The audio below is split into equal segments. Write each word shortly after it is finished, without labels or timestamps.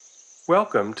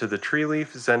Welcome to the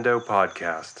Treeleaf Zendo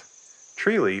podcast.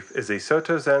 Treeleaf is a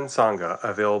Soto Zen Sangha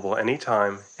available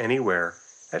anytime, anywhere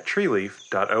at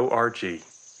treeleaf.org.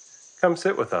 Come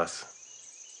sit with us.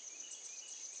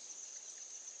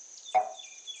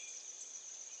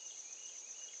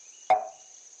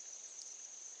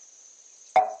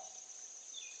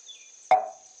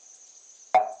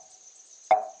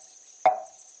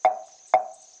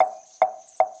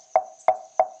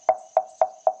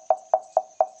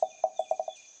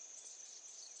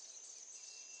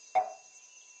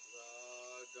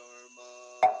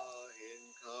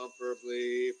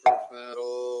 Incomparably profound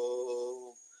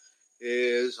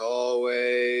is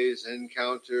always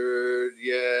encountered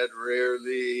yet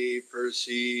rarely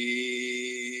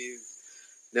perceived.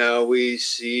 Now we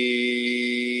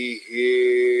see,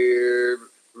 hear,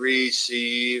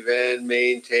 receive, and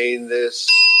maintain this.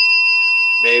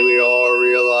 May we all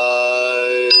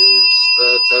realize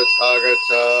the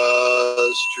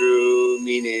Tathagata's true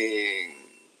meaning.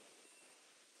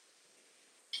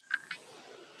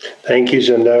 Thank you,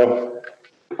 Zendo.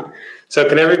 So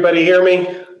can everybody hear me?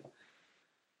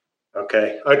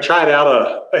 Okay. I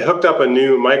hooked up a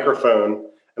new microphone,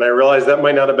 and I realized that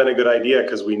might not have been a good idea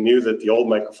because we knew that the old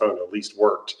microphone at least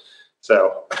worked.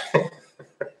 So,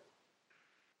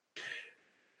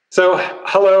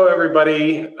 hello,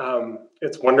 everybody.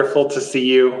 It's wonderful to see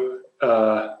you.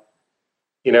 I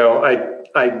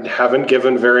haven't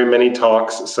given very many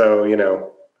talks,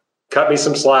 so, cut me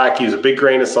some slack, use a big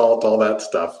grain of salt, all that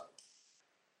stuff.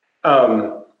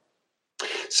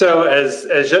 So as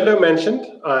Zendo mentioned,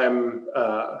 I'm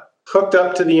hooked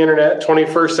up to the internet,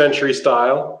 21st century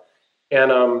style.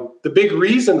 And the big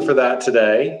reason for that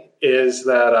today is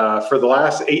that for the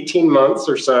last 18 months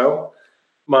or so,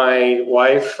 my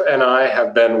wife and I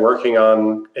have been working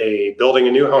on building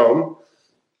a new home,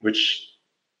 which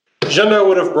Zendo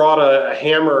would have brought a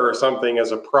hammer or something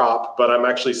as a prop, but I'm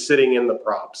actually sitting in the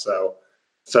prop. So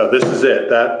this is it,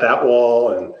 that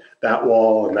wall and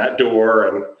that door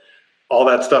and all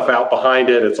that stuff out behind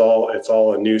it. It's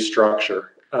all a new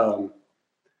structure. So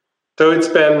it's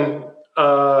been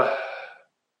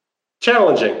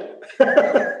challenging.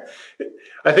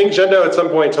 I think Zendo at some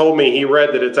point told me he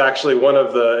read that it's actually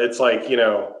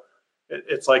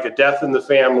it's like a death in the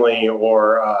family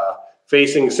or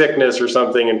facing sickness or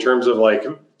something in terms of like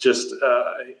just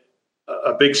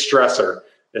a big stressor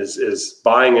is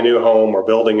buying a new home or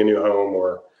building a new home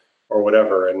or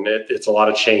whatever. And it's a lot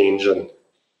of change. And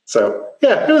so,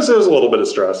 yeah, it was a little bit of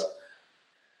stress.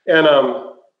 And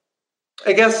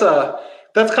I guess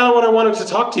that's kind of what I wanted to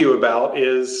talk to you about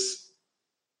is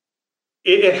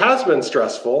it has been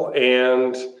stressful.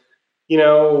 And,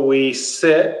 we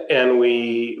sit and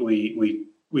we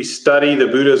study the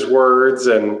Buddha's words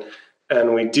and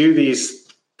we do these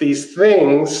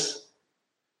things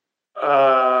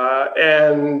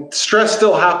and stress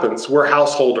still happens. We're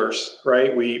householders,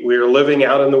 right? We are living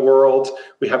out in the world.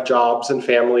 We have jobs and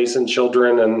families and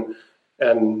children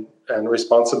and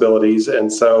responsibilities.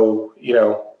 And so,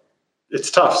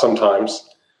 it's tough sometimes.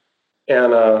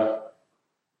 And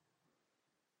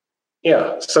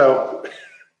so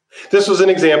this was an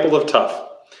example of tough.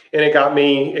 And it got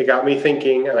me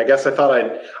thinking, and I guess I thought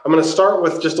I'm going to start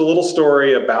with just a little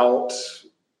story about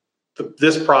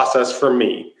this process for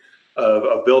me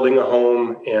of building a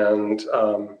home and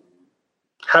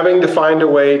having to find a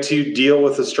way to deal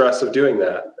with the stress of doing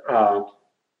that.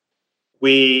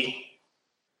 We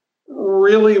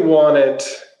really wanted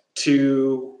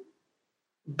to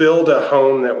build a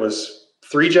home that was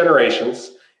 3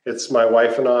 generations. It's my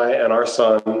wife and I and our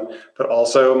son, but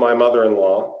also my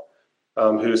mother-in-law,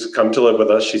 who's come to live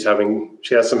with us. She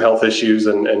has some health issues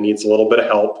and needs a little bit of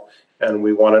help, and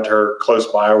we wanted her close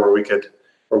by where we could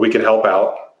help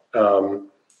out.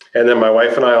 And then my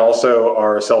wife and I also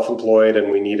are self-employed, and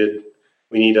we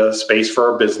need a space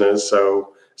for our business.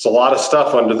 So it's a lot of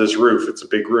stuff under this roof. It's a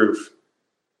big roof.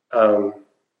 And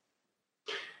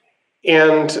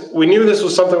we knew this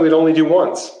was something we'd only do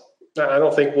once. I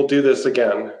don't think we'll do this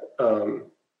again.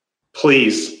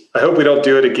 Please, I hope we don't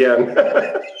do it again.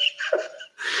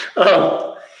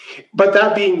 But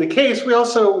that being the case, we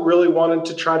also really wanted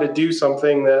to try to do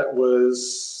something that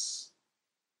was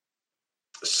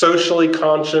socially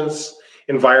conscious,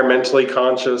 environmentally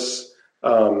conscious,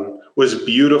 was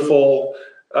beautiful,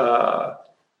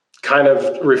 kind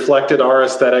of reflected our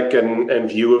aesthetic and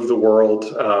view of the world.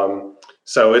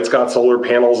 So it's got solar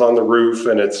panels on the roof,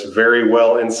 and it's very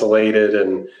well insulated.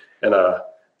 And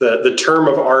the term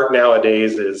of art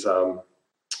nowadays is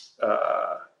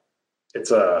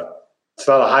it's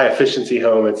not a high efficiency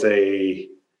home. It's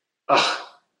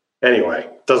anyway,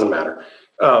 doesn't matter.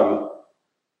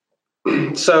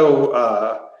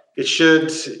 So it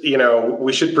should,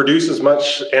 we should produce as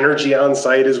much energy on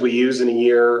site as we use in a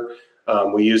year.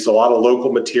 We used a lot of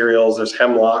local materials. There's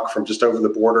hemlock from just over the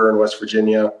border in West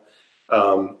Virginia.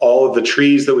 All of the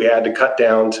trees that we had to cut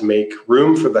down to make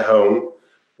room for the home,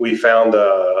 we found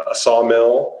a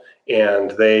sawmill,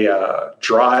 and they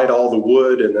dried all the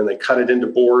wood, and then they cut it into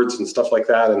boards and stuff like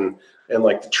that. And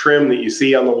like the trim that you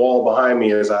see on the wall behind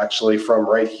me is actually from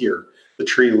right here. The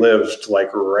tree lived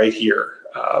like right here.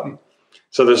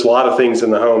 So there's a lot of things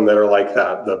in the home that are like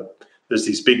that. There's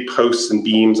these big posts and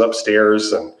beams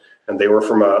upstairs, and they were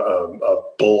from a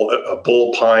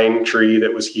bull pine tree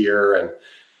that was here, and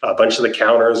a bunch of the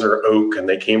counters are oak, and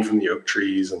they came from the oak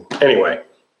trees. And anyway,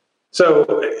 so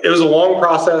it was a long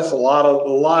process, a lot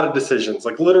of decisions,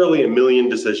 like literally a million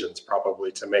decisions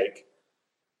probably to make.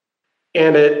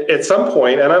 And at some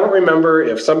point, and I don't remember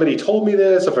if somebody told me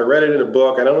this, if I read it in a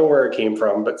book, I don't know where it came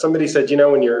from, but somebody said,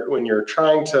 when you're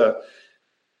trying to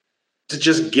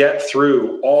just get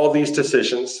through all these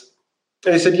decisions,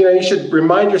 and they said, you should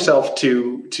remind yourself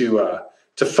to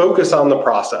focus on the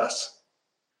process.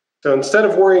 So instead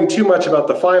of worrying too much about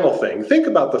the final thing, think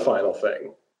about the final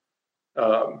thing.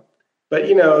 But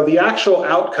the actual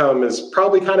outcome is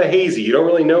probably kind of hazy. You don't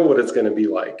really know what it's going to be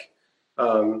like.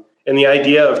 And the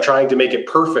idea of trying to make it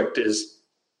perfect is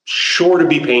sure to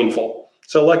be painful.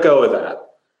 So let go of that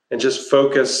and just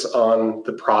focus on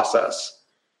the process.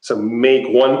 So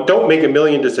don't make a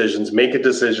million decisions, make a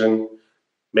decision,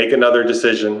 make another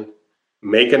decision,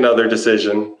 make another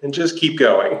decision, and just keep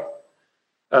going.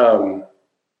 And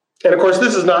of course,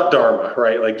 this is not Dharma,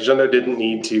 right? Like Zhendo didn't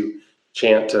need to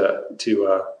chant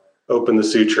to open the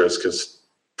sutras, because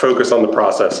focus on the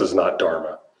process is not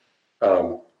Dharma.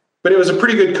 But it was a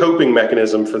pretty good coping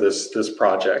mechanism for this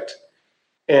project.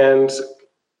 And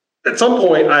at some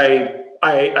point, I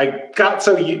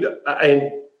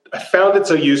found it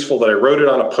so useful that I wrote it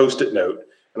on a Post-it note,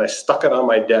 and I stuck it on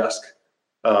my desk,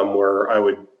 where I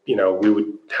would, we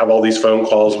would have all these phone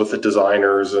calls with the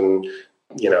designers, and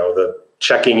the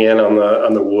checking in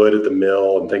on the wood at the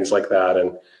mill and things like that,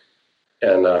 and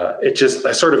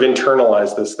I sort of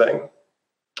internalized this thing.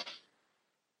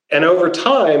 And over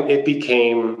time, it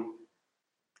became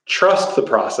trust the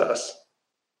process.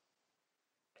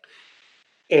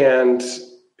 And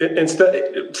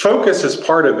instead, focus is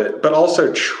part of it, but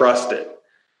also trust it.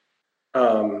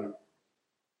 And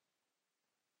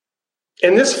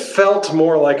this felt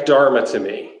more like Dharma to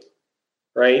me,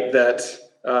 right? That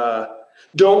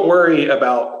don't worry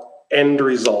about end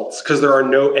results, because there are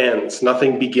no ends.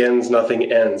 Nothing begins, nothing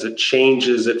ends. It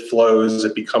changes, it flows,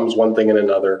 it becomes one thing and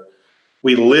another.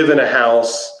 We live in a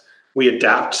house. We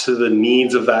adapt to the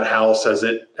needs of that house as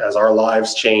our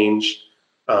lives change.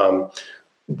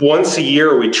 Once a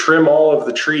year, we trim all of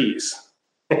the trees.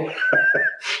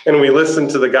 And we listen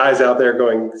to the guys out there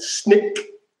going, snick,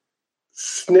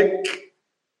 snick,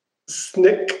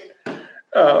 snick.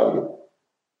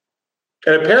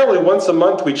 And apparently once a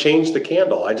month we change the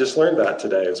candle. I just learned that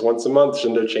today. It's once a month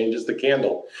Zhendo changes the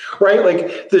candle, right?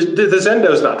 Like the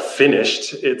Zendo is not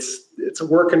finished. It's a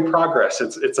work in progress.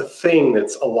 It's a thing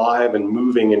that's alive and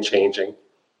moving and changing.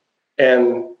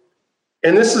 And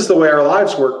this is the way our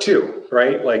lives work too,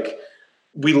 right? Like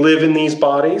we live in these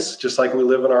bodies just like we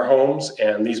live in our homes,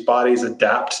 and these bodies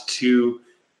adapt to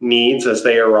needs as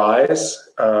they arise.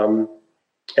 And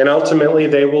ultimately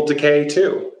they will decay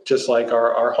too, just like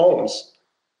our homes.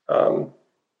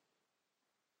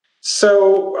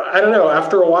 So I don't know,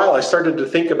 after a while, I started to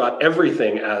think about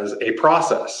everything as a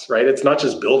process, right? It's not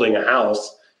just building a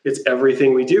house, it's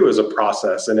everything we do as a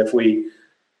process. And if we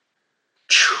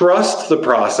trust the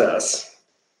process,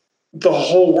 the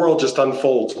whole world just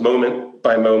unfolds moment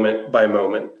by moment by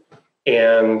moment.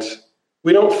 And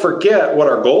we don't forget what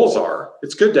our goals are.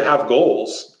 It's good to have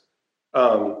goals,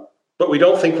 but we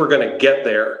don't think we're going to get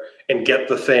there and get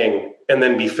the thing and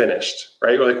then be finished,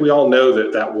 right? Like we all know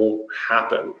that won't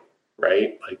happen,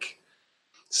 right? Like,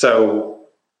 so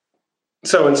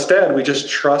instead we just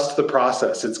trust the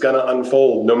process. It's going to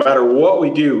unfold. No matter what we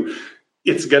do,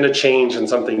 it's going to change and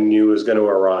something new is going to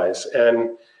arise. And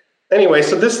anyway,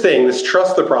 so this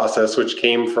trust the process, which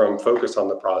came from focus on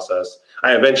the process,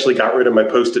 I eventually got rid of my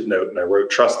Post-it note and I wrote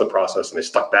trust the process, and I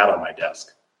stuck that on my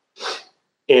desk.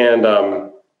 And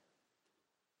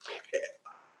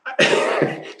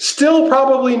still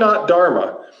probably not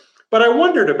Dharma, but I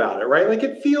wondered about it, right? Like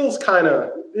it feels kind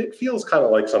of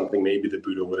like something maybe the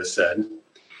Buddha would have said.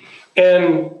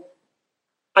 And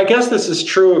I guess this is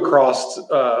true across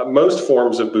most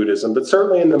forms of Buddhism, but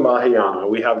certainly in the Mahayana,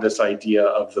 we have this idea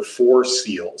of the 4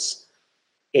 seals.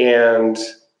 And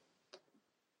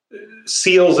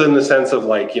seals in the sense of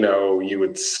like, you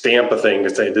would stamp a thing to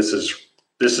say this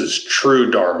is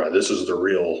true Dharma. This is the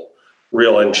real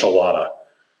enchilada.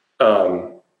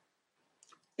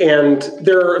 And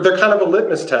they're kind of a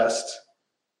litmus test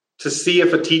to see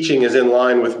if a teaching is in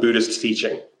line with Buddhist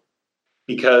teaching.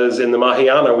 Because in the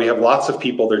Mahayana, we have lots of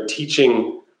people, they're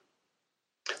teaching,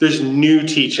 there's new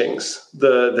teachings.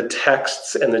 The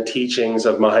texts and the teachings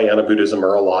of Mahayana Buddhism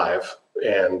are alive.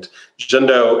 And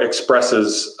Zhendo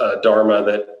expresses a Dharma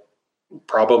that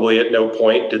probably at no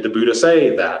point did the Buddha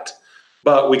say that.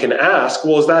 But we can ask,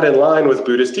 well, is that in line with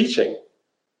Buddhist teaching?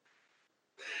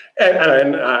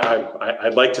 And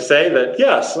I'd like to say that,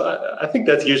 yes, I think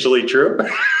that's usually true.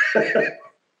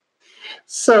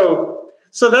 So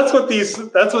that's what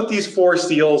these four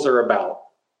seals are about.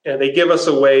 And they give us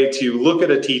a way to look at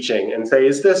a teaching and say,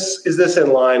 is this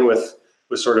in line with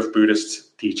sort of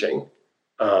Buddhist teaching?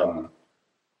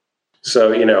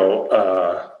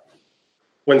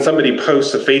 When somebody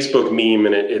posts a Facebook meme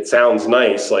and it sounds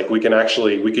nice, like we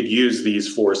could use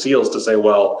these four seals to say,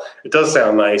 well, it does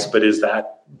sound nice, but is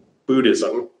that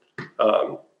Buddhism?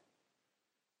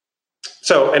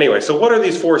 So what are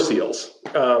these four seals?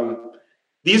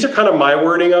 These are kind of my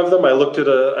wording of them. I looked at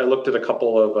the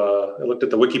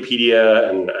Wikipedia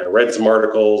and I read some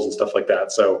articles and stuff like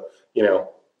that. So,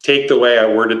 take the way I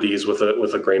worded these with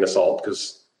a grain of salt,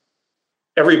 because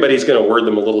everybody's going to word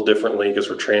them a little differently because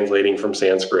we're translating from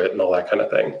Sanskrit and all that kind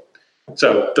of thing.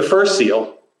 So the first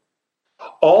seal,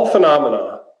 all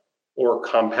phenomena or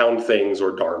compound things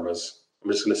or dharmas,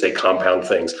 I'm just going to say compound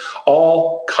things.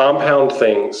 All compound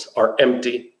things are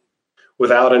empty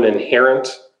without an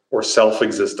inherent or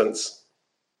self-existence.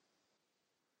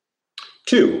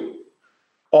 2,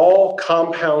 all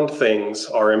compound things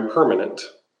are impermanent.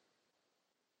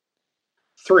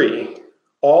 3,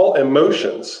 all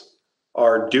emotions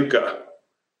are dukkha.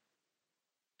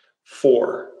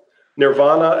 4,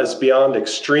 nirvana is beyond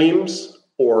extremes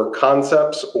or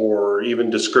concepts or even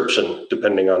description,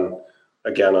 depending on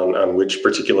which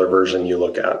particular version you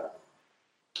look at.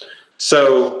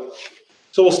 So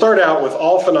we'll start out with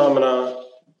all phenomena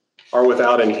are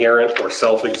without inherent or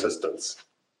self-existence.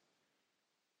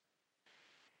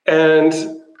 And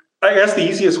I guess the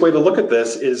easiest way to look at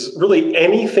this is really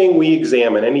anything we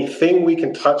examine, anything we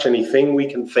can touch, anything we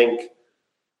can think,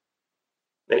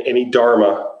 any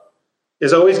dharma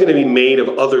is always going to be made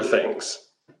of other things.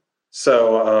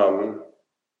 So,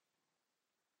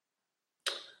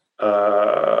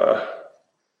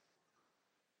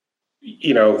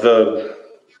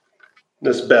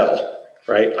 this bell,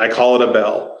 right? I call it a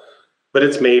bell, but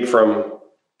it's made from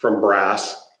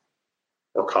brass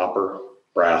or copper,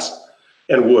 brass,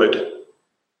 and wood.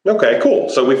 Okay, cool.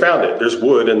 So we found it. There's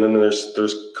wood, and then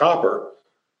there's copper.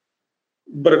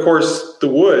 But of course, the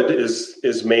wood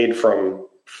is made from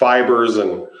fibers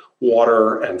and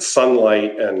water and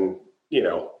sunlight, and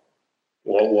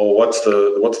well, what's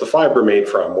the fiber made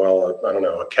from? Well, I don't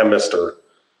know. A chemist or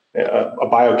a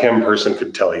biochem person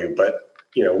could tell you, but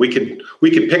we could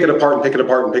pick it apart and pick it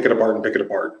apart and pick it apart and pick it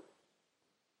apart.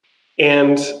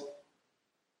 And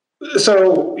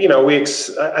so,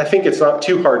 I think it's not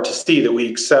too hard to see that we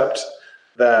accept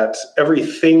that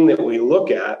everything that we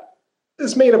look at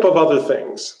is made up of other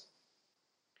things.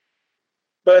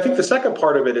 But I think the second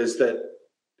part of it is that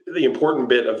the important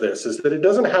bit of this is that it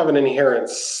doesn't have an inherent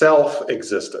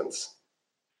self-existence.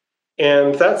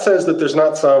 And that says that there's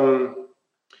not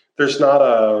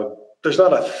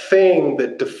a thing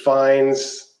that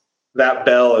defines that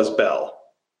bell as bell.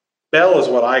 Bell is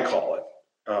what I call it.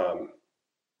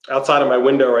 Outside of my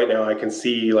window right now, I can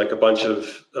see like a bunch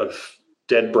of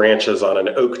dead branches on an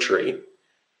oak tree.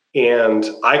 And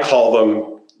I call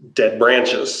them dead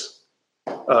branches.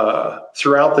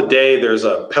 Throughout the day, there's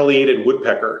a pileated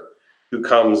woodpecker who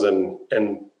comes and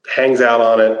hangs out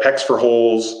on it, pecks for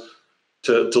holes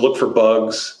to look for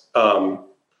bugs,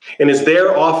 and is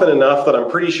there often enough that I'm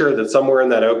pretty sure that somewhere in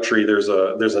that oak tree there's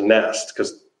a nest,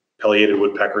 because pileated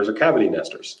woodpeckers are cavity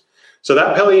nesters. So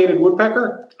that pileated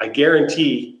woodpecker, I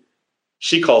guarantee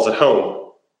she calls it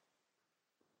home.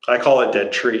 I call it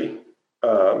dead tree.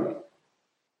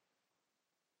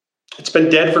 It's been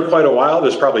dead for quite a while.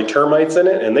 There's probably termites in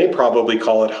it, and they probably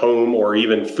call it home or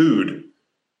even food,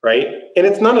 right? And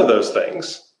it's none of those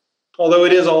things, although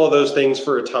it is all of those things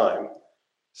for a time.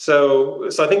 So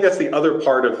I think that's the other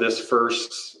part of this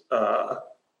first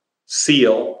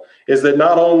seal, is that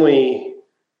not only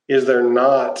is there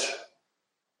not,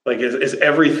 like, is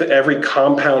every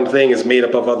compound thing is made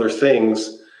up of other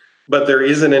things, but there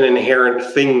isn't an inherent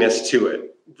thingness to it.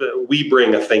 We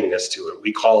bring a thingness to it.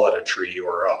 We call it a tree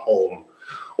or a home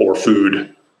or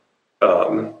food.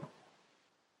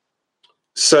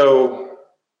 So,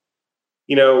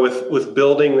 with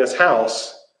building this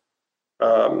house,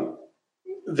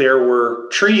 there were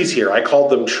trees here. I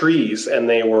called them trees, and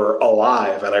they were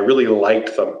alive, and I really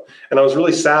liked them. And I was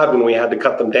really sad when we had to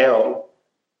cut them down.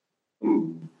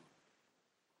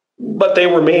 But they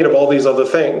were made of all these other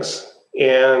things.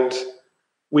 And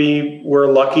we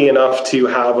were lucky enough to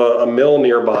have a mill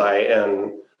nearby,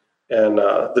 and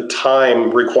the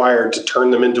time required to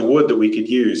turn them into wood that we could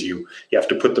use. You have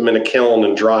to put them in a kiln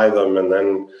and dry them, and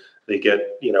then they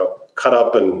get cut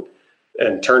up and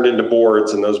turned into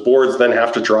boards, and those boards then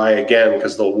have to dry again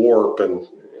because they'll warp, and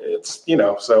it's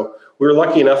so we were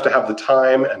lucky enough to have the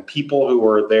time and people who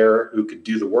were there who could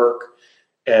do the work,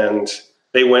 and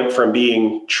they went from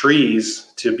being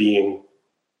trees to being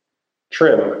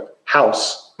trim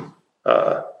house.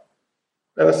 And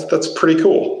that's pretty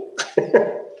cool.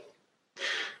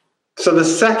 So the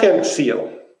second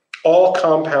seal, all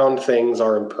compound things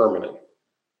are impermanent.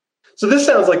 So this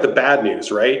sounds like the bad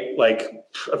news, right? Like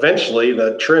eventually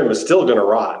the trim is still going to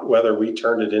rot, whether we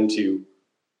turn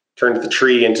the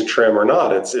tree into trim or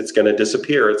not. It's going to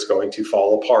disappear. It's going to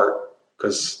fall apart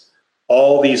because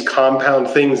all these compound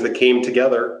things that came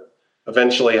together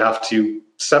eventually have to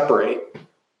separate.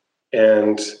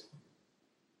 And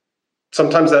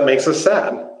sometimes that makes us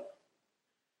sad.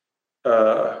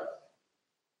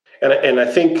 And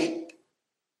I think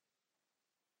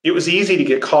it was easy to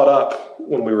get caught up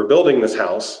when we were building this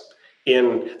house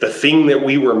in the thing that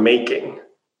we were making.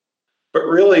 But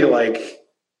really, like,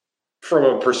 from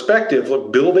a perspective,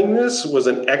 look, building this was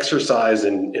an exercise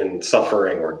in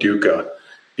suffering, or dukkha,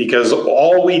 because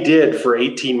all we did for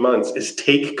 18 months is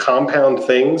take compound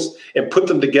things and put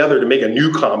them together to make a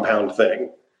new compound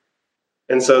thing.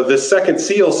 And so this second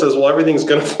seal says, well, everything's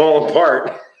going to fall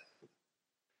apart.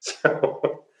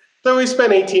 So we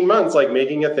spent 18 months like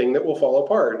making a thing that will fall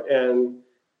apart, and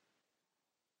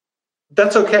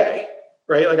that's okay,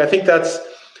 right? Like I think that's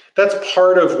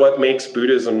part of what makes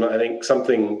Buddhism, I think,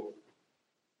 something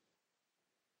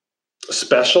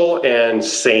special and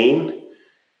sane,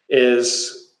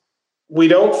 is we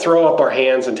don't throw up our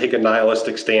hands and take a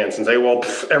nihilistic stance and say, well,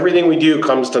 everything we do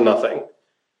comes to nothing.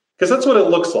 Because that's what it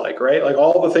looks like, right? Like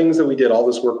all the things that we did, all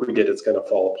this work we did, it's going to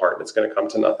fall apart. It's going to come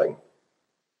to nothing.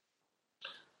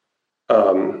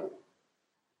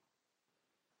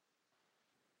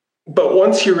 But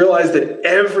once you realize that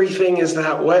everything is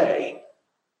that way,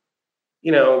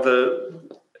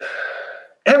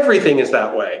 everything is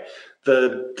that way.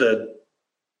 The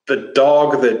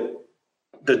dog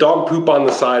poop on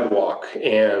the sidewalk,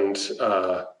 and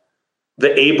the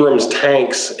Abrams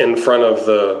tanks in front of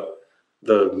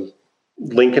the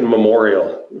Lincoln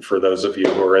Memorial, for those of you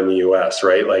who are in the US,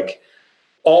 right? Like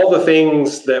all the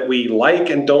things that we like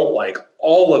and don't like,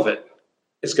 all of it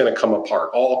is going to come apart.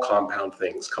 All compound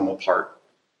things come apart.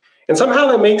 And somehow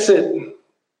that makes it,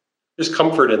 there's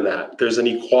comfort in that. There's an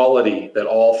equality that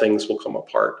all things will come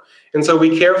apart. And so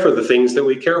we care for the things that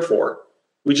we care for.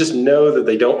 We just know that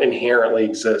they don't inherently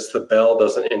exist. The bell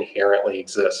doesn't inherently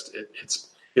exist.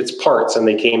 It's parts, and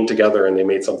they came together and they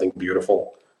made something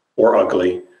beautiful or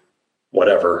ugly,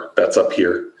 whatever, that's up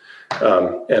here.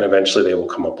 And eventually they will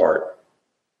come apart.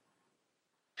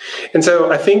 And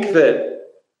so I think that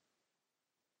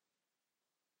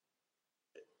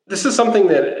this is something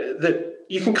that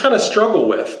you can kind of struggle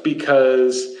with,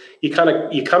 because you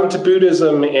come to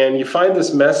Buddhism and you find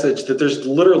this message that there's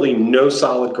literally no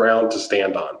solid ground to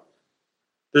stand on.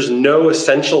 There's no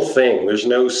essential thing. There's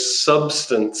no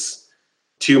substance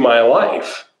to my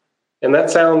life. And that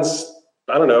sounds,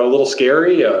 I don't know, a little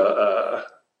scary. I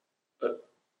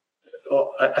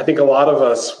think a lot of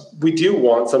us, we do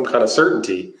want some kind of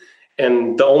certainty.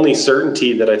 And the only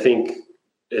certainty that I think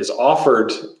is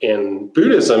offered in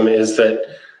Buddhism is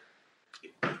that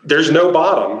there's no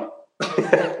bottom.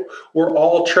 We're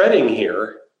all treading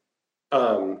here.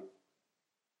 And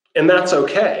that's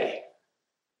okay.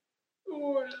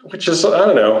 Which is, I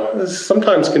don't know,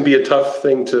 sometimes can be a tough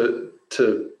thing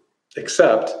to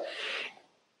accept.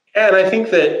 And I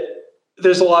think that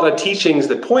there's a lot of teachings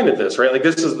that point at this, right? Like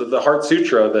this is the Heart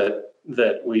Sutra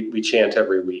that we chant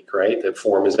every week, right? That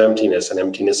form is emptiness and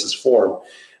emptiness is form.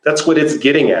 That's what it's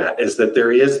getting at, is that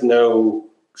there is no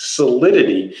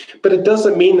solidity, but it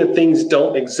doesn't mean that things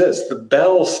don't exist. The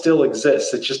bell still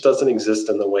exists. It just doesn't exist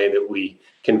in the way that we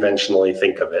conventionally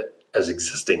think of it as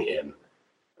existing in.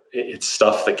 It's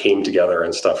stuff that came together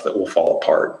and stuff that will fall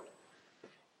apart.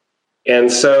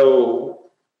 And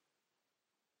so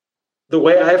the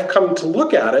way I've come to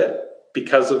look at it,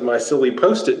 because of my silly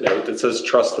Post-it note that says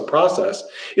trust the process,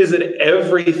 is that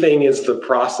everything is the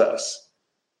process.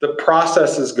 The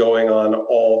process is going on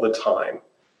all the time.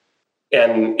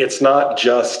 And it's not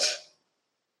just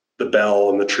the bell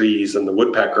and the trees and the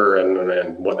woodpecker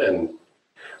and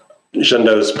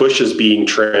Zhendo's bushes being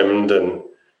trimmed and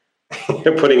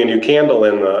putting a new candle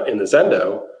in the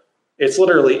Zendo. It's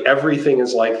literally everything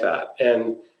is like that.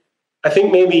 And I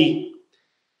think maybe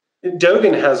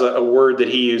Dogen has a word that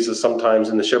he uses sometimes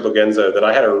in the Shobogenzo that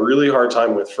I had a really hard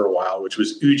time with for a while, which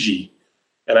was uji.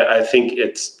 And I think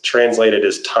it's translated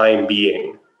as time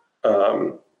being.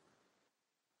 And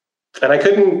I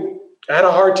had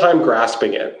a hard time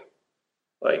grasping it.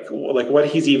 Like what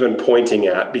he's even pointing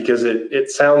at, because it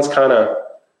sounds kind of,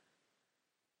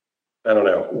 I don't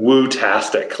know,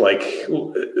 woo-tastic. Like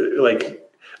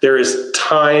there is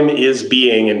time is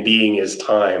being and being is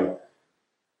time.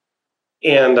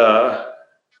 And I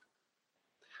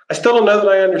still don't know that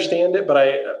I understand it,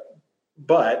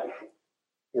 but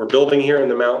we're building here in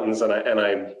the mountains,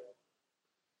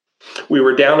 we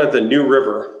were down at the New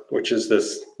River, which is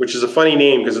a funny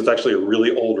name because it's actually a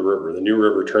really old river. The New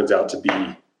River turns out to be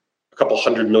a couple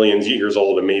 100 million years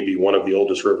old and maybe one of the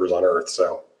oldest rivers on Earth.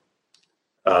 So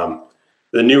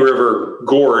the New River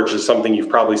Gorge is something you've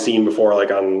probably seen before,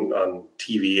 like on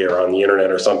TV or on the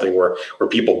internet or something, where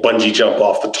people bungee jump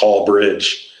off the tall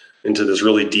bridge into this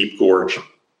really deep gorge.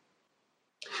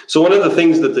 So one of the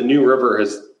things that the New River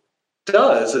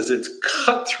does is it's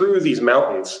cut through these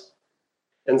mountains.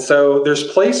 And so there's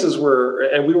places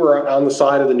and we were on the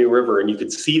side of the New River, and you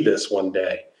could see this one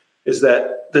day, is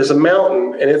that there's a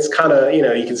mountain, and it's kind of,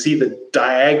 you can see the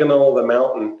diagonal of the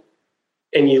mountain,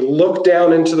 and you look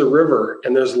down into the river,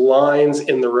 and there's lines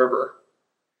in the river.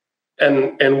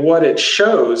 And what it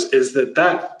shows is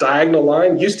that diagonal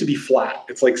line used to be flat.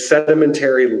 It's like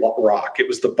sedimentary rock. It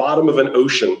was the bottom of an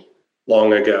ocean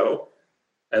long ago.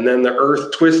 And then the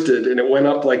earth twisted, and it went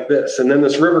up like this. And then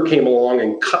this river came along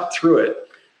and cut through it.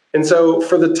 And so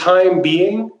for the time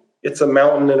being, it's a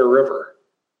mountain and a river.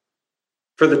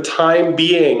 For the time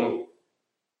being,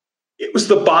 it was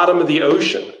the bottom of the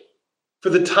ocean. For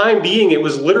the time being, it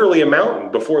was literally a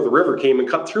mountain before the river came and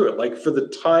cut through it. Like, for the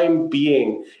time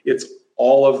being, it's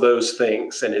all of those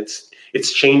things, and it's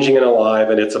changing and alive,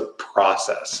 and it's a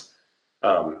process.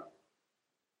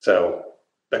 So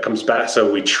that comes back.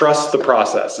 So we trust the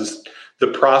process. The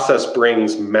process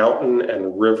brings mountain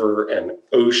and river and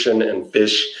ocean and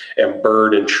fish and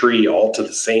bird and tree all to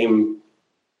the same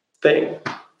thing.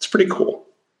 It's pretty cool.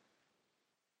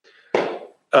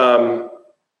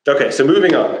 Okay, so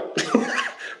moving on.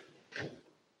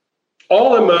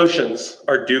 All emotions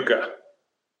are dukkha.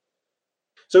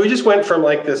 So we just went from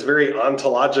like this very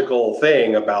ontological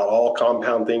thing about all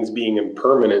compound things being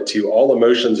impermanent to all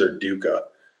emotions are dukkha.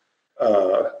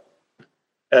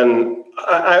 And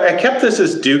I kept this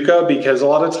as dukkha because a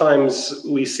lot of times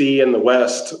we see in the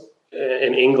West,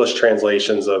 in English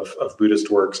translations of Buddhist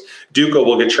works, dukkha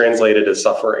will get translated as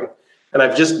suffering. And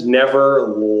I've just never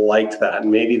liked that.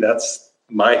 And maybe that's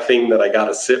my thing that I got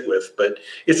to sit with, but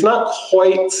it's not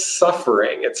quite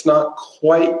suffering. It's not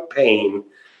quite pain.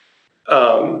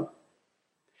 And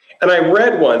I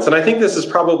read once, and I think this is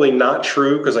probably not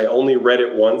true because I only read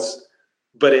it once,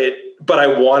 but I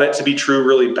want it to be true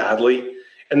really badly.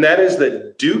 And that is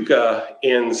that dukkha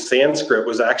in Sanskrit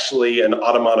was actually an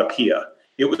onomatopoeia.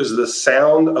 It was the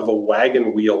sound of a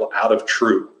wagon wheel out of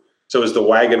true. So as the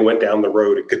wagon went down the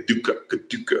road, it kaduka,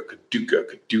 kaduka, kaduka,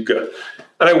 kaduka.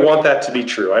 And I want that to be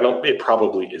true. It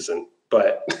probably isn't,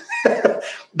 but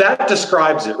that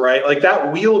describes it, right? Like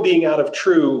that wheel being out of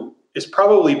true is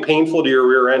probably painful to your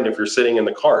rear end if you're sitting in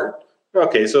the cart.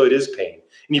 Okay, so it is pain.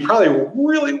 And you probably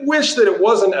really wish that it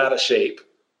wasn't out of shape.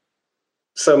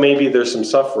 So maybe there's some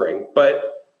suffering,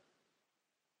 but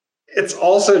it's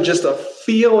also just a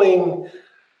feeling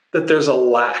that there's a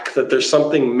lack, that there's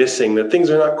something missing, that things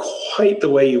are not quite the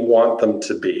way you want them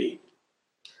to be.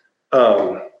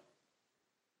 And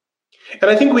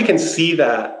I think we can see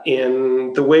that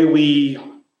in the way we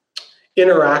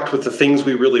interact with the things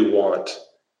we really want.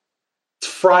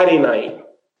 It's Friday night,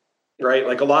 right?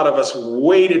 Like a lot of us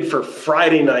waited for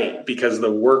Friday night because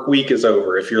the work week is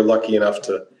over, if you're lucky enough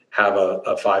to have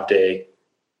a 5-day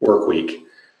work week.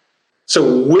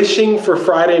 So wishing for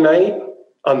Friday night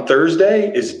on Thursday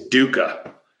is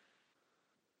dukkha.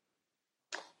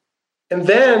 And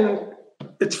then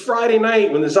it's Friday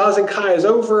night when the Zazen Kai is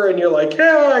over and you're like,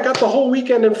 yeah, I got the whole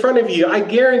weekend in front of you. I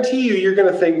guarantee you're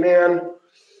going to think, man,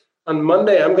 on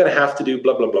Monday, I'm going to have to do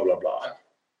blah, blah, blah, blah, blah.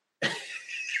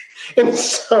 And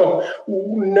so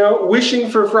wishing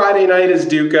for Friday night is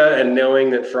dukkha, and knowing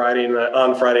that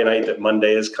on Friday night that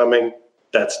Monday is coming,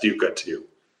 that's dukkha too.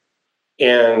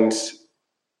 And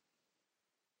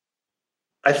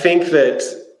I think that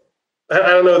I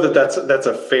don't know that that's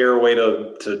a fair way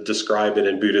to describe it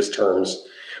in Buddhist terms,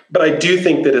 but I do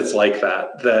think that it's like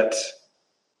that. That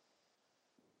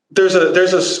there's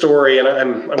a story, and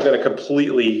I'm going to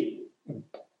completely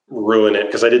ruin it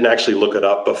because I didn't actually look it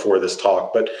up before this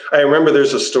talk, but I remember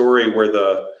there's a story where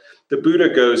the Buddha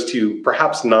goes to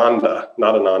perhaps Nanda,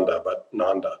 not Ananda, but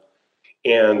Nanda,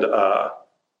 and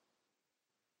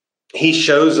he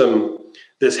shows him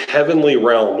this heavenly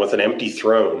realm with an empty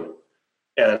throne.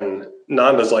 And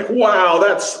Nanda's like, wow,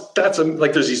 that's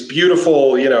like, there's these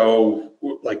beautiful,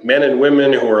 like men and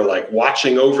women who are like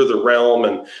watching over the realm,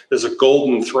 and there's a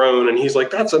golden throne. And he's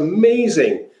like, that's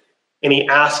amazing. And he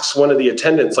asks one of the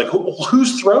attendants, like,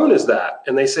 whose throne is that?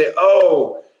 And they say,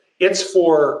 oh, it's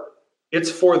for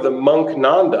the monk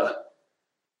Nanda.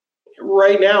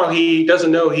 Right now, he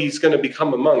doesn't know he's going to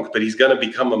become a monk, but he's going to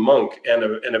become a monk, and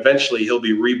eventually he'll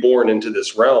be reborn into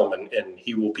this realm, and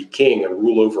he will be king and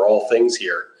rule over all things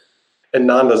here. And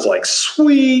Nanda's like,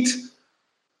 sweet.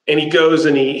 And he goes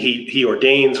and he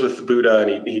ordains with the Buddha,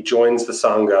 and he joins the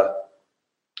Sangha.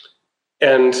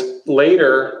 And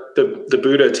later, the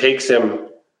Buddha takes him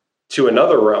to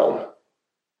another realm,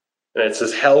 and it's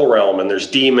this hell realm, and there's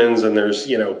demons, and there's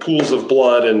pools of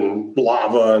blood and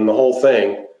lava and the whole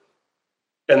thing.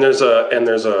 And there's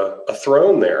a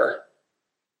throne there.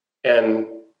 And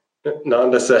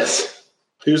Nanda says,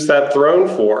 who's that throne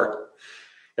for?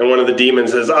 And one of the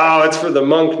demons says, oh, it's for the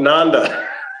monk Nanda.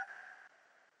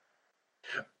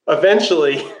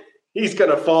 Eventually, he's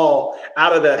going to fall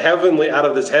out of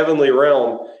this heavenly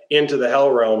realm into the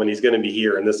hell realm, and he's going to be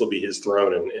here, and this will be his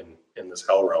throne in this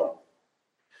hell realm.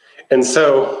 And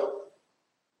so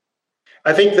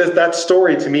I think that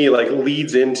story to me like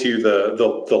leads into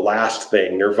the last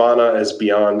thing, nirvana as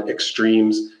beyond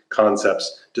extremes,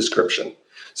 concepts, description.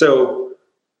 So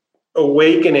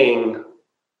awakening,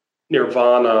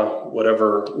 nirvana,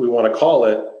 whatever we want to call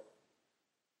it,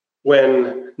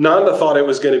 when Nanda thought it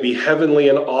was going to be heavenly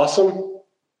and awesome,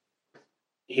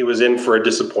 he was in for a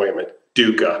disappointment,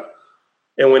 dukkha.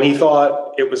 And when he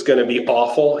thought it was going to be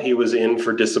awful, he was in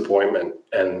for disappointment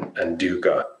and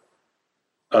dukkha.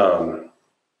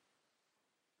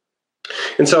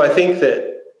 And so I think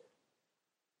that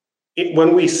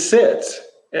when we sit,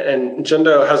 and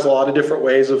Jendo has a lot of different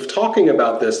ways of talking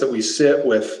about this, that we sit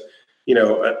with,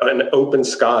 an open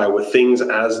sky with things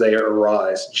as they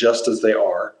arise, just as they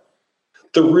are.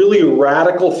 The really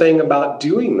radical thing about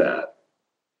doing that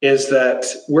is that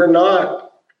we're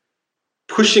not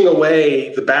pushing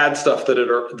away the bad stuff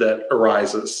that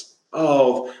arises.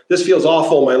 Oh, this feels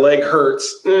awful. My leg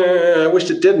hurts. I wish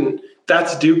it didn't.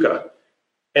 That's dukkha.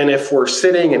 And if we're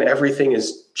sitting and everything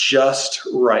is just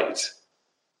right,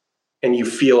 and you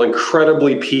feel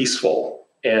incredibly peaceful,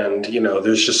 and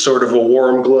there's just sort of a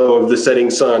warm glow of the setting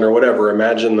sun or whatever,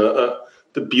 imagine the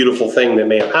beautiful thing that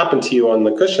may have happened to you on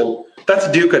the cushion, that's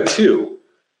dukkha too,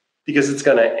 because it's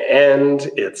going to end,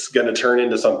 it's going to turn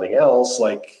into something else.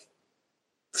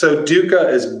 So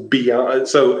dukkha is beyond,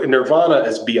 so nirvana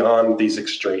is beyond these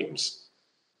extremes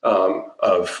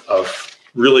of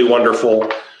really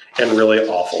wonderful and really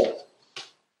awful.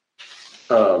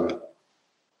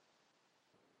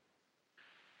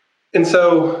 And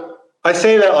so I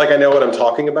say that like I know what I'm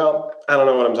talking about. I don't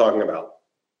know what I'm talking about.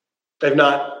 I've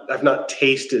not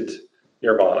tasted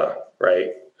nirvana, right?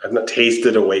 I've not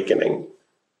tasted awakening.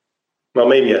 Well,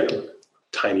 maybe a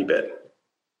tiny bit,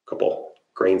 a couple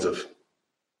grains of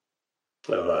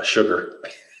sugar,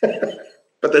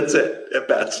 but that's it at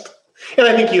best. And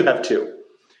I think you have too.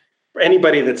 For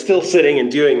anybody that's still sitting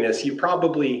and doing this, you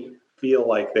probably feel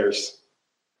like there's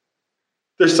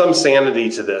some sanity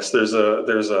to this. There's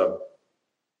a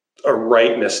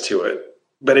rightness to it,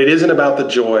 but it isn't about the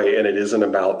joy and it isn't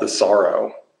about the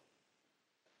sorrow.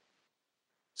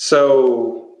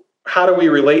 So how do we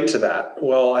relate to that?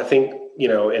 Well, I think,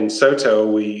 in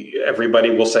Soto,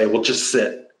 everybody will say, well, just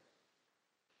sit.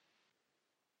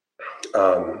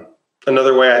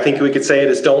 Another way I think we could say it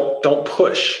is don't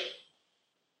push.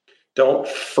 Don't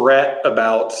fret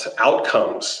about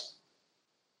outcomes.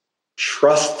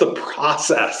 Trust the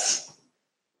process.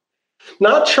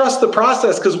 Not trust the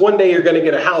process because one day you're going to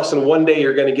get a house and one day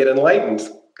you're going to get enlightened.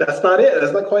 That's not it.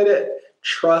 That's not quite it.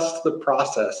 Trust the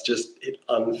process. Just it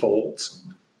unfolds.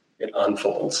 It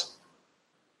unfolds.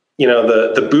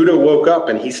 The Buddha woke up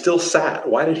and he still sat.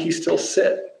 Why did he still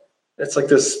sit? It's like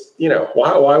this,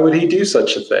 why would he do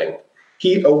such a thing?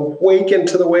 He awakened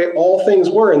to the way all things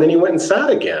were, and then he went and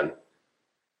sat again.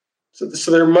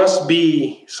 So there must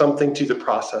be something to the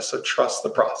process. So trust the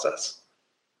process.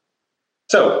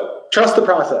 So trust the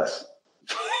process.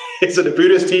 Is it a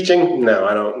Buddhist teaching? No,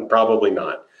 I don't. Probably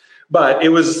not. But it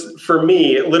was, for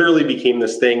me, it literally became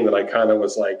this thing that I kind of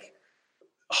was like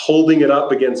holding it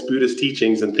up against Buddhist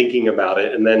teachings and thinking about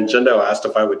it. And then Jendo asked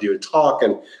if I would do a talk,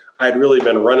 and I'd really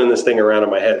been running this thing around in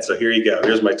my head. So here you go.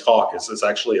 Here's my talk. It's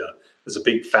actually a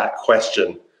big fat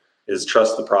question: is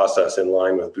trust the process in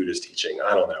line with Buddhist teaching?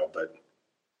 I don't know, but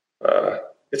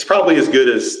it's probably as good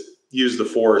as use the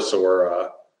force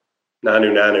or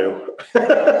Nanu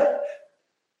Nanu.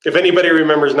 If anybody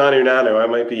remembers Nanu Nanu, I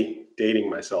might be dating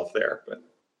myself there. But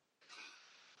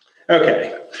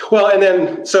okay. Well, and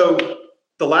then so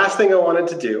the last thing I wanted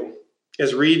to do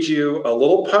is read you a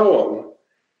little poem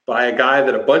by a guy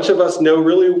that a bunch of us know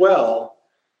really well,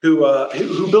 who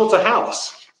built a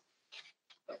house.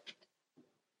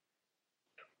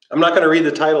 I'm not going to read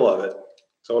the title of it,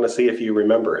 so I want to see if you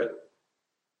remember it.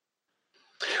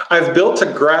 I've built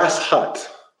a grass hut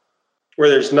where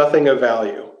there's nothing of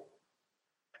value.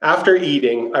 After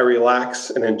eating, I relax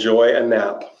and enjoy a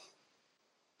nap.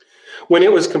 When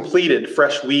it was completed,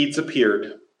 fresh weeds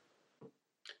appeared.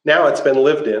 Now it's been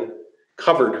lived in,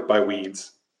 covered by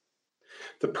weeds.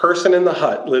 The person in the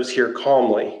hut lives here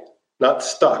calmly, not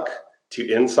stuck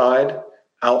to inside,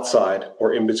 outside,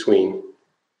 or in between.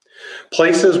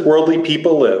 Places worldly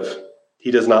people live, he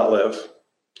does not live.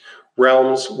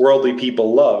 Realms worldly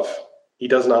people love, he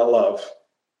does not love.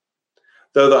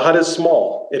 Though the hut is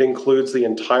small, it includes the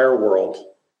entire world.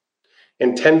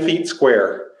 In 10 feet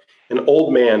square, an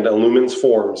old man illumines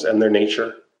forms and their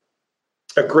nature.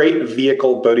 A great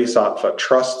vehicle bodhisattva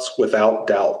trusts without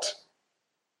doubt.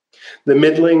 The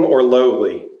middling or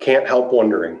lowly can't help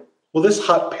wondering, will this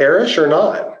hut perish or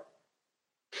not?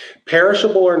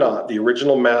 Perishable or not, the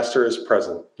original master is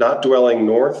present, not dwelling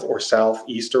north or south,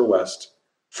 east or west.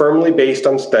 Firmly based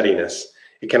on steadiness,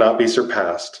 it cannot be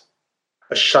surpassed.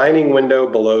 A shining window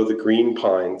below the green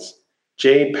pines,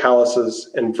 jade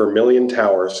palaces and vermilion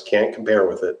towers can't compare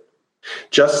with it.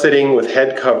 Just sitting with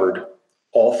head covered,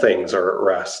 all things are at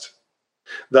rest.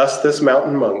 Thus this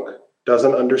mountain monk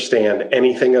doesn't understand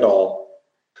anything at all.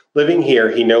 Living here,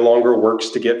 he no longer works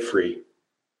to get free.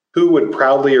 Who would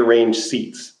proudly arrange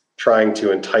seats, trying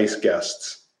to entice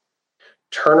guests?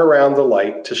 Turn around the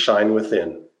light to shine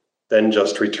within, then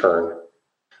just return.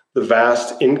 The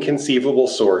vast, inconceivable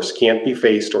source can't be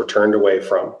faced or turned away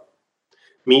from.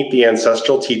 Meet the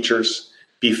ancestral teachers,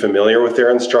 be familiar with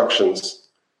their instructions,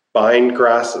 bind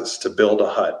grasses to build a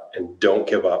hut, and don't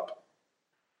give up.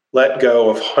 Let go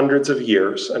of hundreds of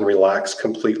years and relax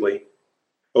completely.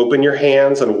 Open your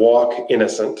hands and walk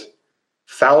innocent.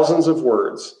 Thousands of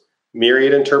words,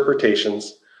 myriad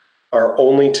interpretations, are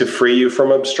only to free you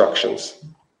from obstructions.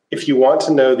 If you want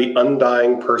to know the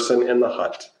undying person in the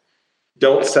hut,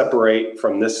 don't separate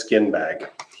from this skin bag,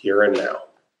 here and now.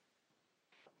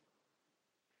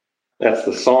 That's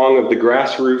the Song of the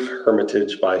Grass Roof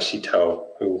Hermitage by Citeaux,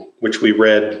 which we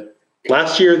read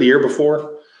last year, the year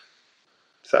before.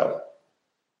 So,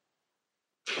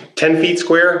 10 feet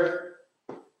square.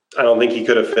 I don't think he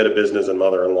could have fit a business and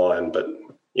mother-in-law in, but,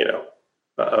 you know,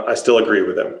 I still agree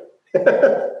with him.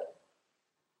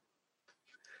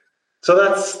 So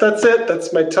that's it.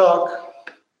 That's my talk.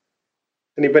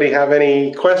 Anybody have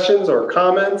any questions or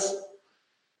comments?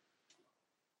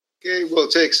 Okay, we'll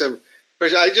take some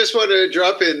questions. I just want to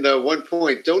drop in one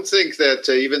point. Don't think that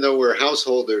even though we're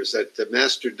householders, that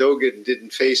Master Dogen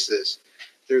didn't face this.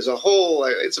 There's a whole,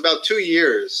 it's about 2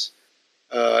 years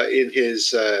in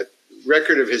his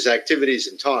record of his activities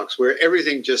and talks where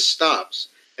everything just stops.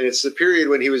 And it's the period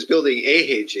when he was building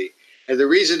Eiheiji. And the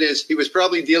reason is he was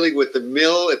probably dealing with the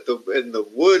mill and the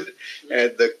wood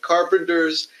and the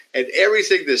carpenters and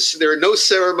everything. There are no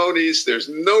ceremonies. There's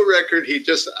no record. He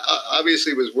just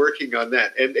obviously was working on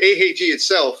that. And Eiheiji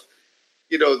itself,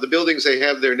 you know, the buildings they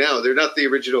have there now, they're not the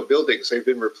original buildings. They've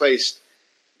been replaced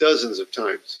dozens of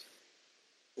times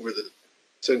over the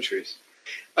centuries.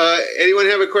 Anyone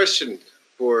have a question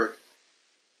for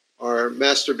our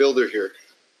master builder here?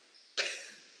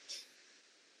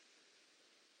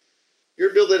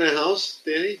 You're building a house,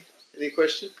 Danny? Any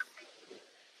question?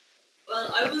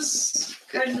 Well, I was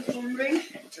kind of wondering.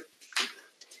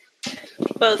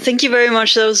 Well, thank you very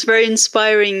much. That was very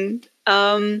inspiring.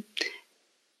 So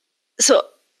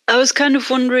I was kind of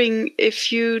wondering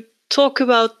if you talk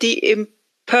about the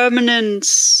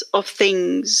impermanence of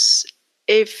things,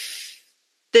 if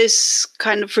this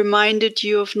kind of reminded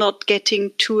you of not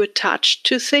getting too attached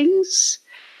to things.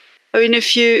 I mean,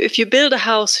 if you build a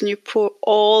house and you pour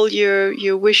all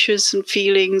your wishes and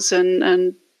feelings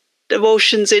and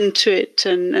emotions into it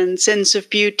and sense of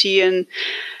beauty and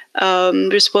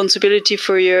responsibility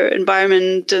for your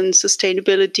environment and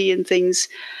sustainability and things,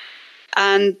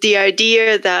 and the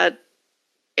idea that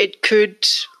it could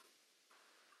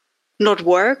not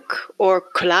work or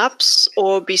collapse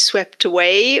or be swept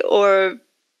away or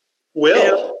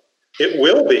it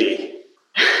will be.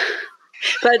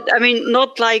 But I mean,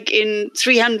 not like in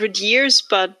 300 years,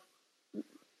 but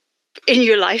in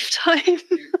your lifetime. you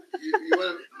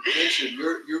want to mention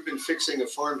you've been fixing a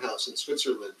farmhouse in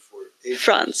Switzerland for ages.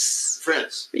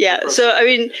 France. Yeah. So I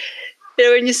mean,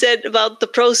 when you said about the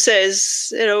process,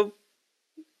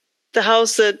 the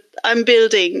house that I'm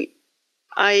building,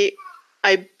 I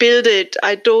build it.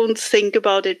 I don't think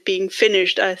about it being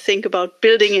finished. I think about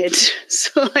building it,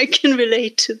 so I can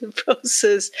relate to the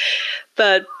process.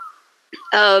 But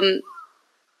the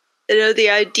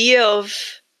idea of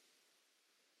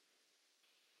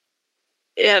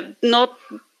not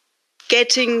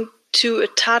getting too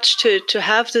attached to it, to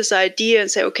have this idea and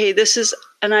say, okay, this is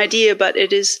an idea, but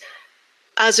it is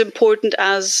as important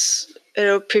as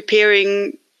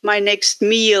preparing my next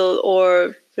meal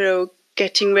or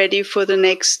getting ready for the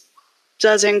next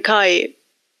Zazen Kai.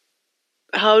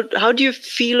 How do you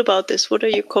feel about this? What are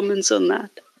your comments on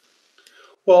that?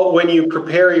 Well, when you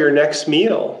prepare your next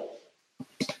meal,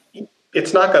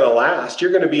 it's not going to last.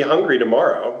 You're going to be hungry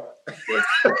tomorrow.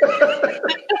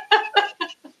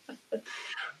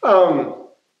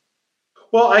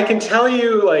 Well, I can tell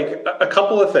you like a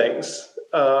couple of things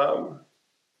that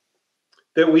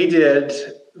we did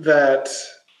that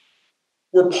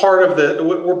were part of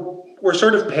we're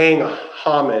sort of paying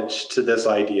homage to this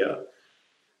idea.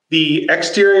 The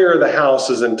exterior of the house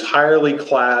is entirely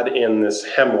clad in this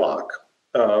hemlock,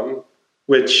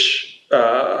 which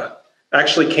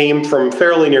actually came from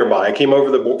fairly nearby. It came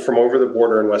from over the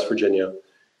border in West Virginia.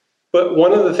 But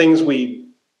one of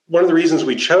the reasons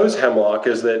we chose hemlock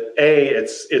is that A,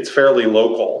 it's fairly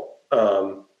local,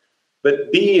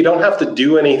 but B, you don't have to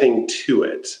do anything to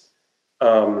it.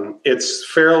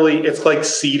 It's like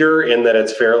cedar in that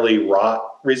it's fairly rot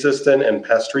resistant and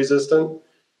pest resistant.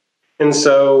 And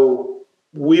so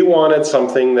we wanted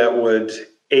something that would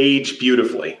age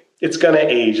beautifully. It's going to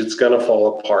age, it's going to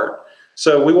fall apart.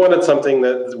 So we wanted something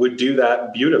that would do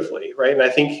that beautifully, right? And I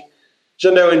think,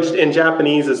 in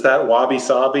Japanese, is that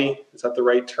wabi-sabi? Is that the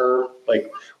right term?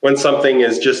 Like when something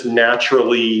is just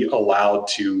naturally allowed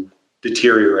to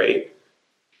deteriorate.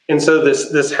 And so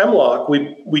this hemlock,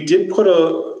 we did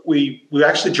we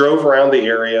actually drove around the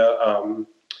area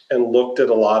and looked at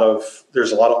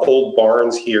there's a lot of old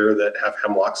barns here that have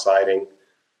hemlock siding.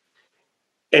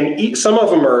 And some of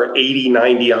them are 80,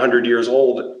 90, 100 years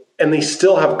old, and they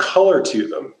still have color to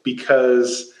them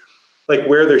because like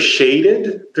where they're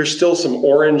shaded, there's still some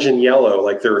orange and yellow,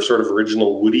 like their sort of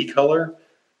original woody color.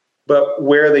 But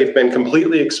where they've been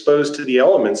completely exposed to the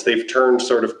elements, they've turned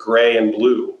sort of gray and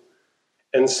blue.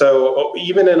 And so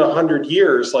even in 100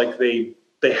 years, like they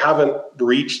haven't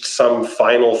reached some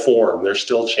final form. They're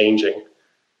still changing.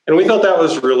 And we thought that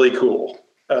was really cool.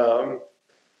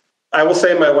 I will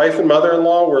say my wife and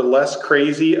mother-in-law were less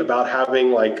crazy about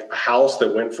having like a house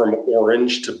that went from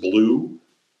orange to blue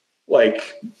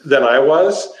than I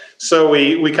was. So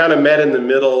we kind of met in the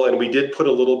middle, and we did put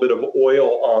a little bit of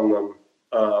oil on them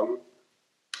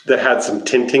that had some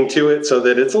tinting to it so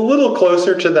that it's a little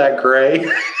closer to that gray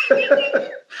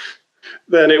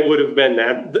than it would have been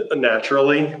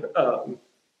naturally.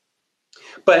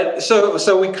 But so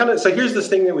here's this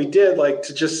thing that we did, like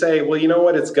to just say, well, you know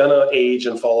what, it's gonna age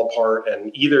and fall apart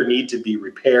and either need to be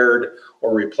repaired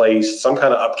or replaced. Some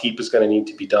kind of upkeep is going to need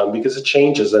to be done because it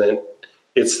changes, and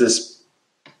it's this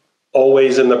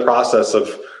always in the process of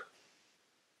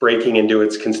breaking into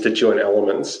its constituent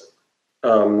elements.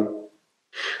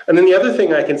 And then the other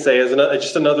thing I can say is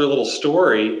just another little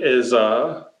story is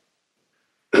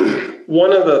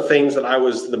one of the things that I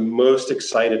was the most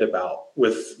excited about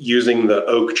with using the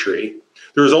oak tree.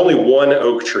 There was only one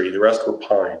oak tree, the rest were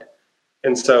pine.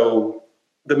 And so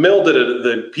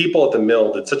the people at the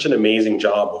mill did such an amazing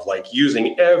job of like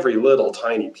using every little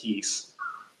tiny piece.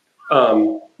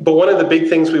 But one of the big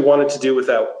things we wanted to do with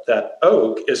that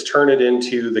oak is turn it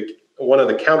into one of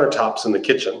the countertops in the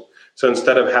kitchen. So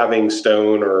instead of having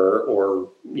stone or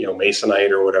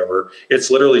masonite or whatever,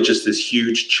 it's literally just this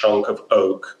huge chunk of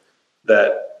oak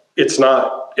that it's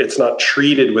not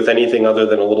treated with anything other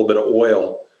than a little bit of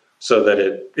oil so that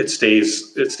it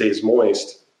stays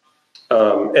moist.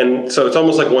 And so it's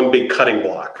almost like one big cutting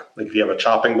block, like if you have a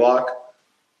chopping block.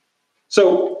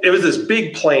 So it was this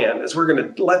big plan is we're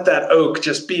going to let that oak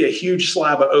just be a huge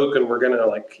slab of oak, and we're going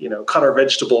to cut our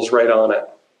vegetables right on it.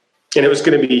 And it was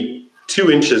going to be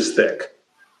 2 inches thick.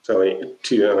 So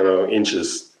 2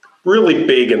 inches, really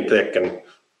big and thick. And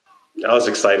I was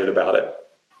excited about it.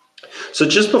 So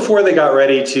just before they got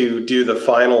ready to do the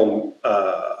final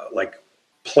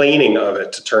planing of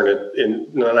it to turn it in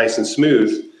nice and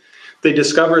smooth, they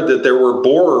discovered that there were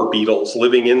borer beetles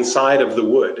living inside of the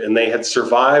wood, and they had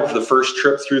survived the first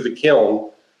trip through the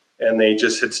kiln, and they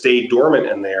just had stayed dormant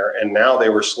in there, and now they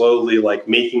were slowly like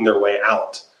making their way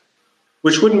out,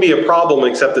 which wouldn't be a problem,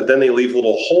 except that then they leave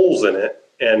little holes in it,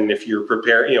 and if you're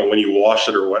preparing, when you wash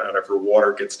it or whatever,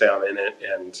 water gets down in it,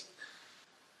 and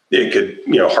it could,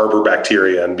 harbor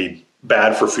bacteria and be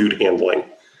bad for food handling.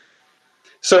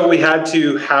 So we had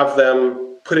to have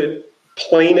them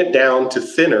plane it down to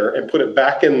thinner and put it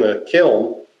back in the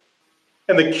kiln.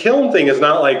 And the kiln thing is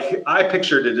not like, I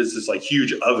pictured it as this like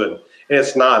huge oven, and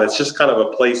it's not. It's just kind of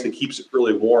a place that keeps it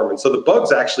really warm. And so the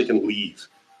bugs actually can leave.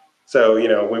 So,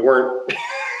 we weren't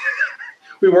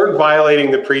we weren't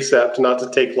violating the precept not to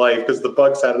take life, because the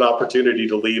bugs had an opportunity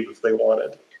to leave if they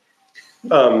wanted.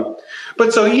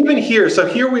 But so even here,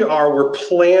 here we are, we're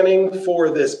planning for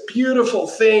this beautiful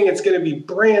thing. It's going to be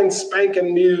brand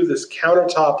spanking new, this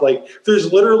countertop. Like,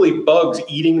 there's literally bugs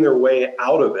eating their way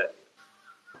out of it.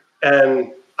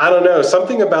 And I don't know,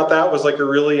 something about that was like a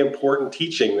really important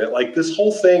teaching, that like this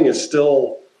whole thing is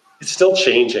still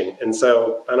changing. And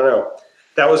so, I don't know,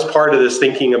 that was part of this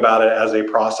thinking about it as a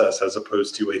process as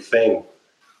opposed to a thing.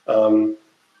 I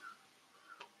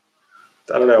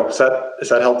don't know. Is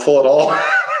that helpful at all?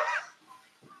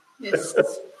 Yes.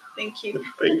 Thank you.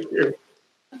 Thank you.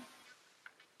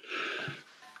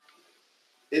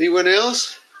 Anyone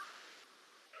else?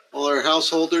 All our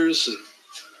householders.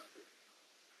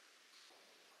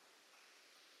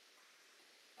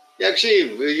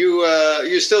 Yakshim,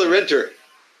 you're still a renter?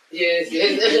 Yes.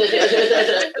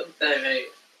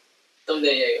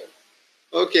 Someday.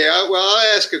 Okay.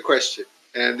 I'll ask a question.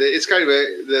 And it's kind of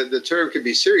the term can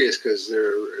be serious, because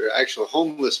there are actual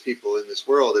homeless people in this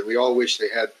world, and we all wish they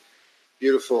had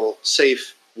beautiful,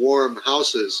 safe, warm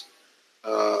houses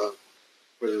for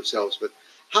themselves. But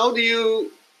how do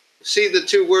you see the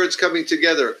two words coming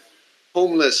together?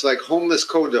 Homeless, like homeless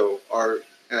Kodo, our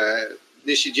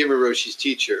Nishijima Roshi's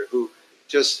teacher, who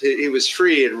he was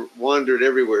free and wandered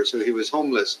everywhere, so he was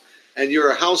homeless. And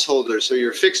you're a householder, so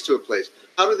you're fixed to a place.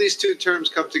 How do these two terms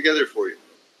come together for you?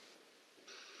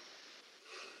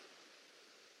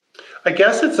 I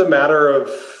guess it's a matter of,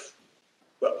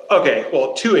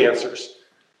 two answers.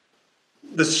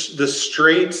 The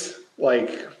straight,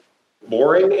 like,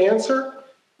 boring answer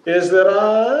is that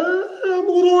I'm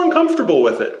a little uncomfortable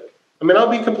with it. I mean, I'll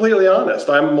be completely honest.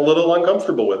 I'm a little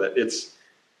uncomfortable with it. It's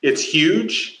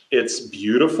huge. It's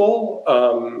beautiful.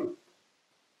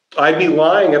 I'd be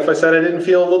lying if I said I didn't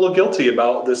feel a little guilty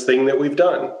about this thing that we've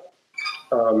done.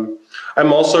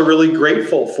 I'm also really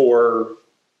grateful for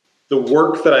the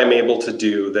work that I'm able to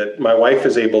do, that my wife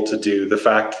is able to do, the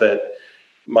fact that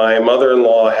my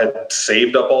mother-in-law had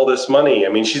saved up all this money. I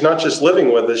mean, she's not just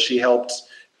living with us, she helped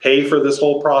pay for this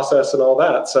whole process and all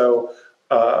that. So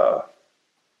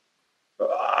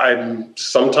I'm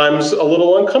sometimes a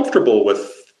little uncomfortable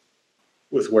with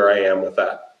where I am with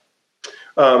that.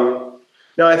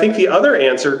 Now, I think the other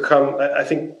answer so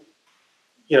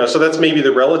that's maybe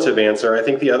the relative answer. I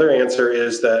think the other answer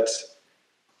is that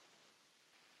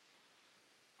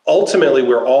ultimately,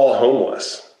 we're all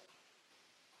homeless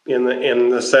in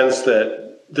the sense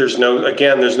that there's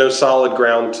no solid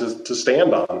ground to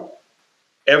stand on.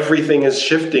 Everything is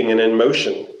shifting and in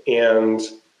motion, and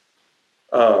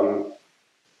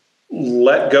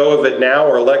let go of it now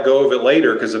or let go of it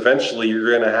later, because eventually you're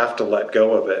going to have to let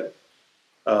go of it.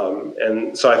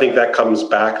 And so I think that comes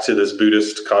back to this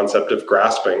Buddhist concept of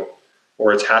grasping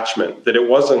or attachment, that it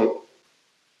wasn't.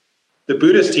 The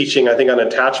Buddhist teaching, I think, on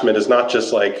attachment is not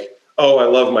just like, oh, I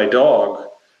love my dog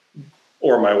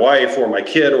or my wife or my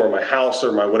kid or my house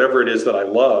or my whatever it is that I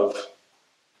love.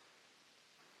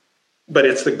 But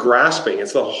it's the grasping,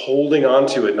 it's the holding on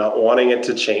to it, not wanting it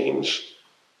to change.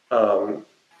 That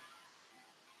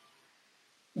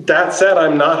said,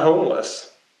 I'm not homeless.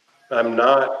 I'm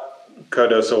not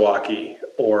Kodo Sawaki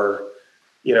or,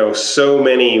 so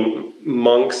many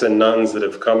monks and nuns that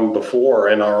have come before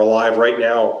and are alive right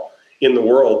now in the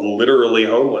world, literally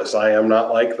homeless. I am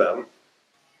not like them.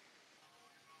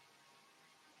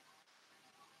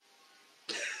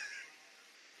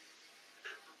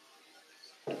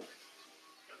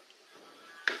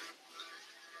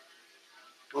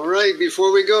 All right,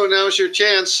 before we go, now's your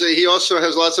chance. He also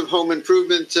has lots of home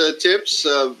improvement tips,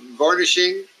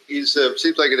 varnishing. He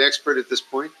seems like an expert at this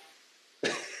point.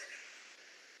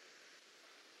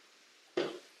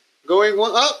 Going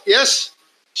one up, yes,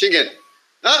 Shingen.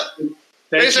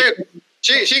 Wait a second.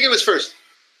 Shingen was first.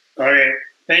 All right.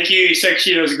 Thank you,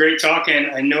 Sekshi. That was a great talk,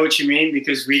 and I know what you mean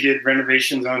because we did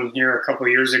renovations on here a couple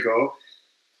of years ago.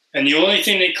 And the only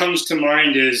thing that comes to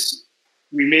mind is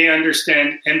we may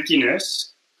understand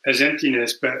emptiness, as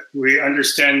emptiness, but we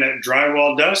understand that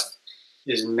drywall dust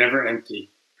is never empty.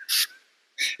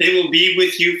 It will be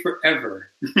with you forever.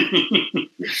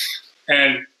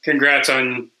 And congrats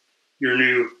on your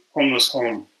new homeless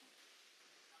home.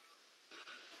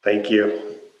 Thank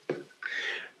you.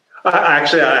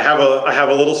 Actually, I have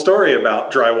a little story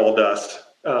about drywall dust,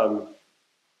 and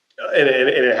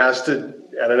it has to.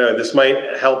 I don't know. This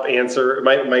might help answer. It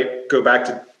might go back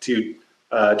to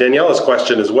Daniela's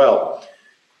question as well.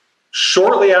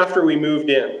 Shortly after we moved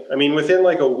in, I mean, within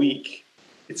like a week,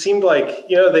 it seemed like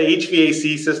the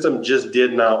HVAC system just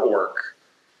did not work.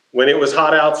 When it was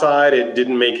hot outside, it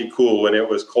didn't make it cool. When it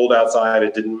was cold outside,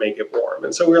 it didn't make it warm.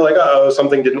 And so we were like, oh,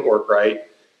 something didn't work right.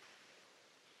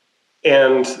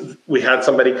 And we had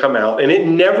somebody come out, and it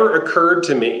never occurred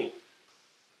to me,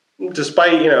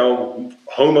 despite,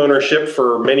 home ownership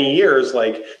for many years,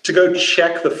 like to go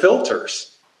check the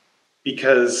filters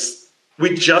because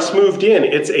we just moved in.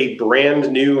 It's a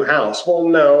brand new house. Well,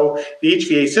 no, the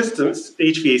HVAC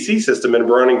system had been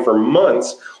running for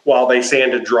months while they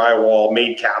sanded drywall,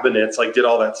 made cabinets, like did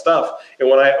all that stuff. And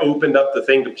when I opened up the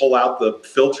thing to pull out the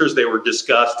filters, they were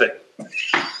disgusting.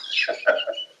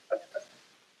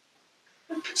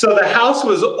 So the house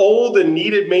was old and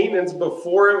needed maintenance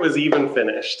before it was even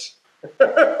finished.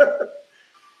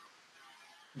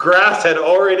 Grass had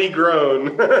already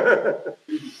grown.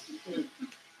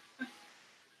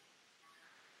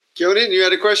 Kyonin, you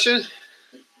had a question?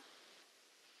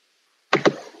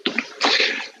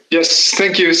 Yes,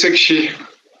 thank you, Sekshi.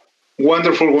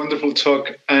 Wonderful, wonderful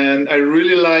talk. And I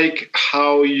really like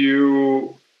how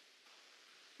you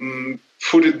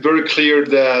put it very clear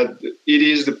that it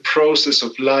is the process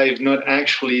of life, not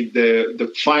actually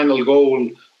the final goal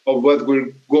of what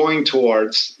we're going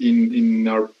towards in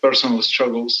our personal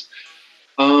struggles.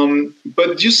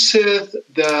 But you said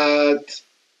that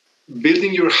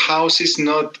building your house is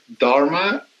not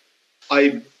dharma.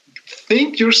 I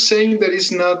think you're saying that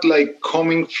it's not like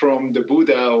coming from the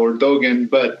Buddha or Dogen,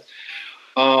 but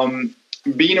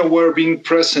being aware, being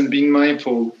present, being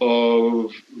mindful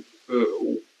of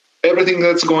everything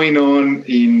that's going on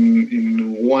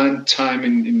in one time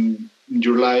in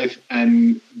your life,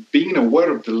 and being aware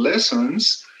of the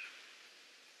lessons,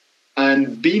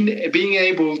 and being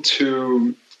able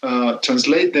to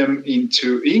translate them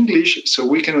into English so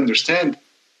we can understand.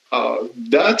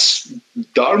 That's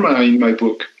dharma in my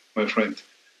book, my friend.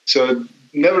 So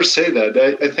never say that.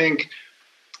 I think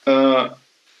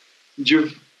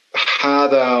you've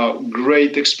had a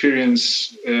great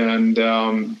experience, and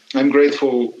I'm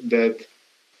grateful that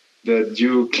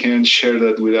you can share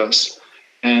that with us.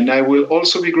 And I will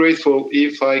also be grateful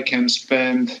if I can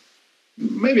spend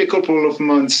maybe a couple of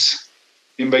months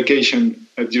in vacation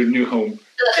at your new home.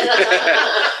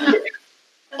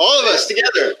 All of us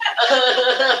together.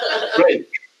 Right.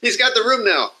 He's got the room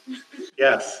now.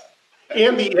 Yes.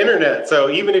 And the internet. So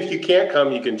even if you can't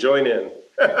come, you can join in.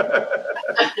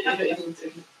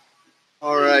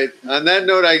 All right. On that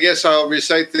note, I guess I'll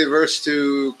recite the verse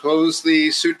to close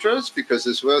the sutras, because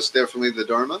this was definitely the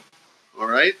Dharma. All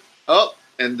right. Oh,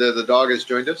 and the dog has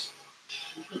joined us.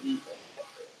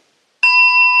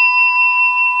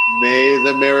 May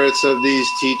the merits of these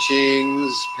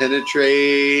teachings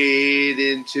penetrate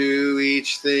into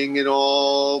each thing in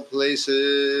all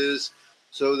places,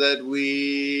 so that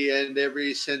we and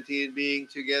every sentient being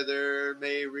together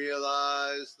may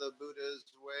realize the Buddha's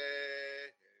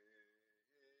way.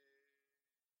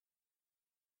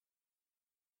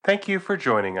 Thank you for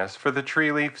joining us for the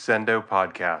Tree Leaf Zendo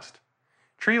podcast.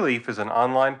 Tree Leaf is an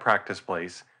online practice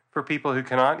place for people who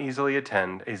cannot easily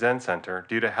attend a Zen center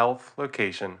due to health,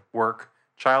 location, work,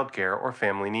 childcare, or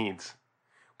family needs.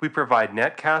 We provide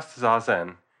netcast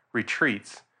zazen,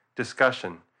 retreats,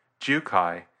 discussion,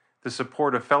 jukai, the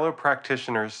support of fellow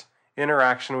practitioners,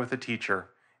 interaction with a teacher,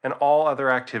 and all other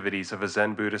activities of a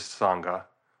Zen Buddhist Sangha,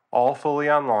 all fully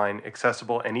online,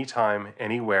 accessible anytime,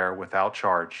 anywhere, without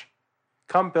charge.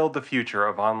 Come build the future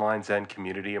of online Zen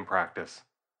community and practice.